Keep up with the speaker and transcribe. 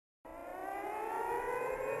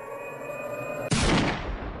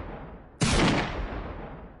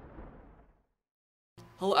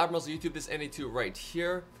Hello Admirals of YouTube, this is N82 right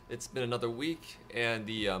here. It's been another week and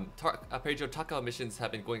the ARP Takao missions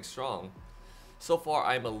have been going strong. So far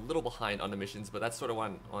I'm a little behind on the missions, but that's sort of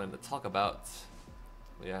what I wanted to talk about.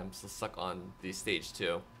 Yeah, I'm still stuck on the stage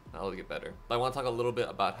 2. That'll get better. But I want to talk a little bit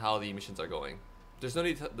about how the missions are going. There's no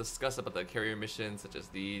need to discuss about the carrier missions such as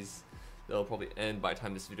these. They'll probably end by the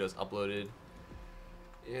time this video is uploaded.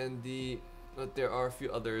 But there are a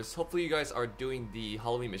few others. Hopefully you guys are doing the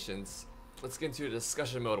Halloween missions. Let's get into the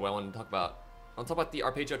discussion mode. What I want to talk about. I'll talk about the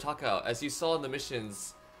ARP Takao. As you saw in the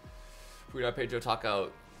missions for the ARP Takao,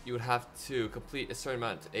 you would have to complete a certain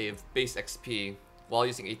amount of base XP while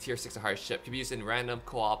using a tier 6 or higher ship. It can be used in random,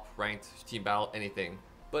 co-op, ranked, team battle, anything.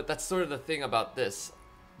 But that's sort of the thing about this.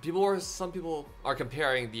 Some people are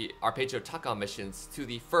comparing the Arpeggio Takao missions to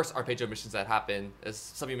the first Arpeggio missions that happened. As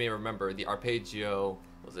some of you may remember, the Arpeggio,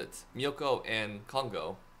 Myoko and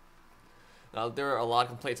Kongou. Now there are a lot of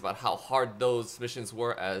complaints about how hard those missions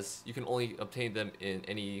were, as you can only obtain them in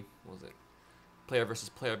any, player versus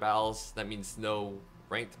player battles. That means no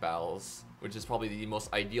ranked battles, which is probably the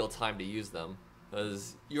most ideal time to use them,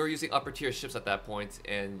 because you're using upper tier ships at that point,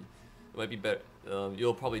 and it might be better.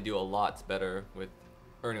 You'll probably do a lot better with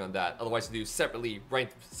earning on that. Otherwise, you do separately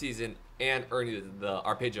ranked season and earning the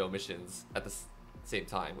Arpeggio missions at the same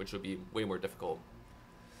time, which would be way more difficult.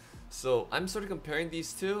 So I'm sort of comparing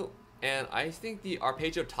these two, and I think the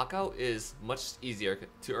Arpeggio Takao is much easier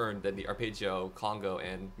to earn than the Arpeggio Kongou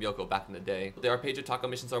and Myoko back in the day. The Arpeggio Takao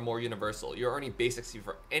missions are more universal. You're earning base XP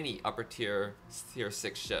for any upper tier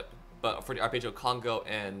 6 ship. But for the Arpeggio Kongou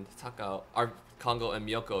and Kongou and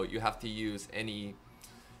Myoko, you have to use any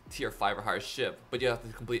tier 5 or higher ship, but you have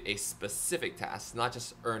to complete a specific task, not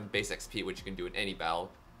just earn base XP, which you can do in any battle.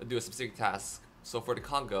 Do a specific task. So for the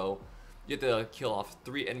Kongou, you have to kill off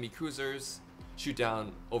 3 enemy cruisers, shoot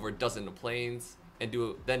down over a dozen planes, and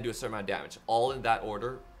then do a certain amount of damage, all in that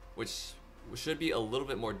order, which should be a little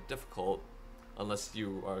bit more difficult unless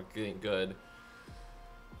you are getting good.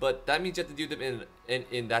 But that means you have to do them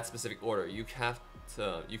in that specific order. You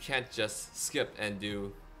can't just skip and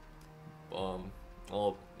do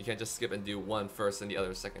you can't just skip and do one first and the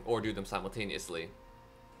other second, or do them simultaneously.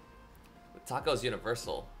 But Takao is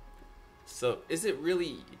universal. So is it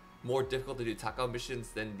really more difficult to do Takao missions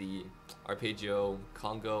than the Arpeggio,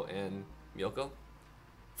 Kongou, and Myoko?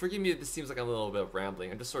 Forgive me if this seems like I'm a little bit of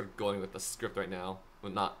rambling. I'm just sort of going with the script right now.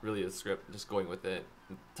 Well, not really the script, just going with it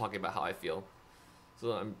and talking about how I feel.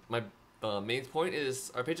 So my main point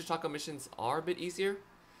is Arpeggio Takao missions are a bit easier,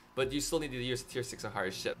 but you still need to use tier 6 or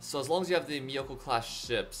higher ships. So as long as you have the Myoko class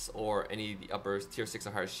ships or any of the upper tier 6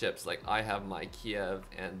 or higher ships, like I have my Kiev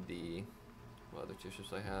and the, what other tier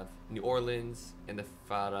ships I have? New Orleans and the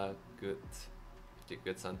Farragut.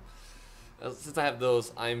 Good son. Since I have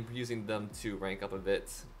those, I'm using them to rank up a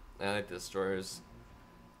bit. And I like the destroyers.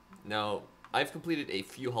 Now, I've completed a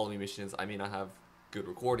few Halloween missions. I may not have good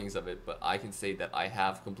recordings of it, but I can say that I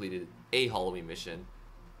have completed a Halloween mission.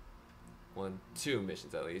 2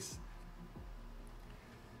 missions at least.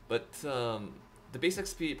 But the base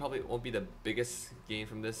XP probably won't be the biggest gain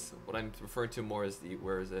from this. What I'm referring to more is the,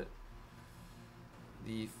 where is it?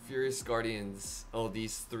 The Furious Guardians. Oh,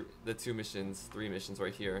 these the 3 missions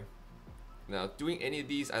right here. Now, doing any of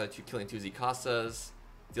these, either killing 2 Zikasas,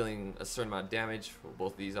 dealing a certain amount of damage, what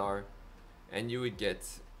both of these are, and you would get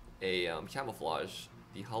a camouflage,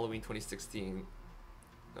 the Halloween 2016.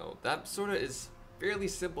 No, that sort of is fairly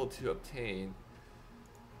simple to obtain.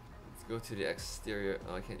 Let's go to the exterior.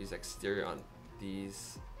 Oh, I can't use exterior on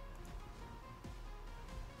these.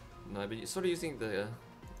 No, but sort of using the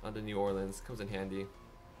on the New Orleans comes in handy.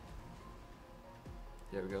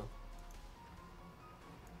 There we go.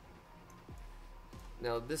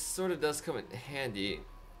 Now this sort of does come in handy,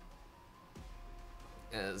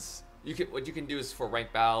 as what you can do is for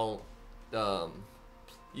ranked battle,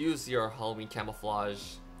 use your Halloween camouflage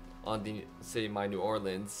on the, say, my New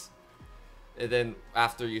Orleans, and then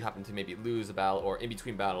after you happen to maybe lose a battle or in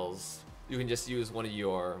between battles, you can just use one of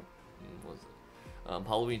your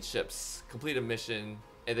Halloween ships, complete a mission,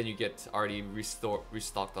 and then you get already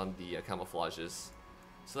restocked on the camouflages.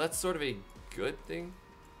 So that's sort of a good thing.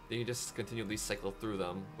 Then you just continually cycle through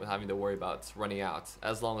them without having to worry about running out,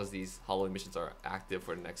 as long as these Halloween missions are active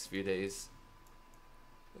for the next few days.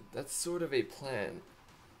 That's sort of a plan.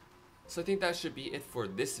 So I think that should be it for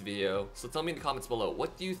this video. So tell me in the comments below,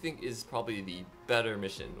 what do you think is probably the better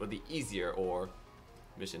mission, or the easier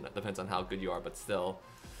mission? That depends on how good you are, but still.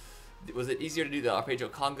 Was it easier to do the Arpeggio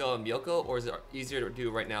Kongou and Myoko, or is it easier to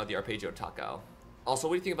do right now the Arpeggio Takao? Also,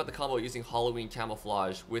 what do you think about the combo using Halloween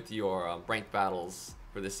camouflage with your ranked battles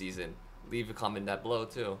for this season? Leave a comment down below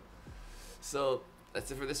too. So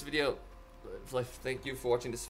that's it for this video. Thank you for watching this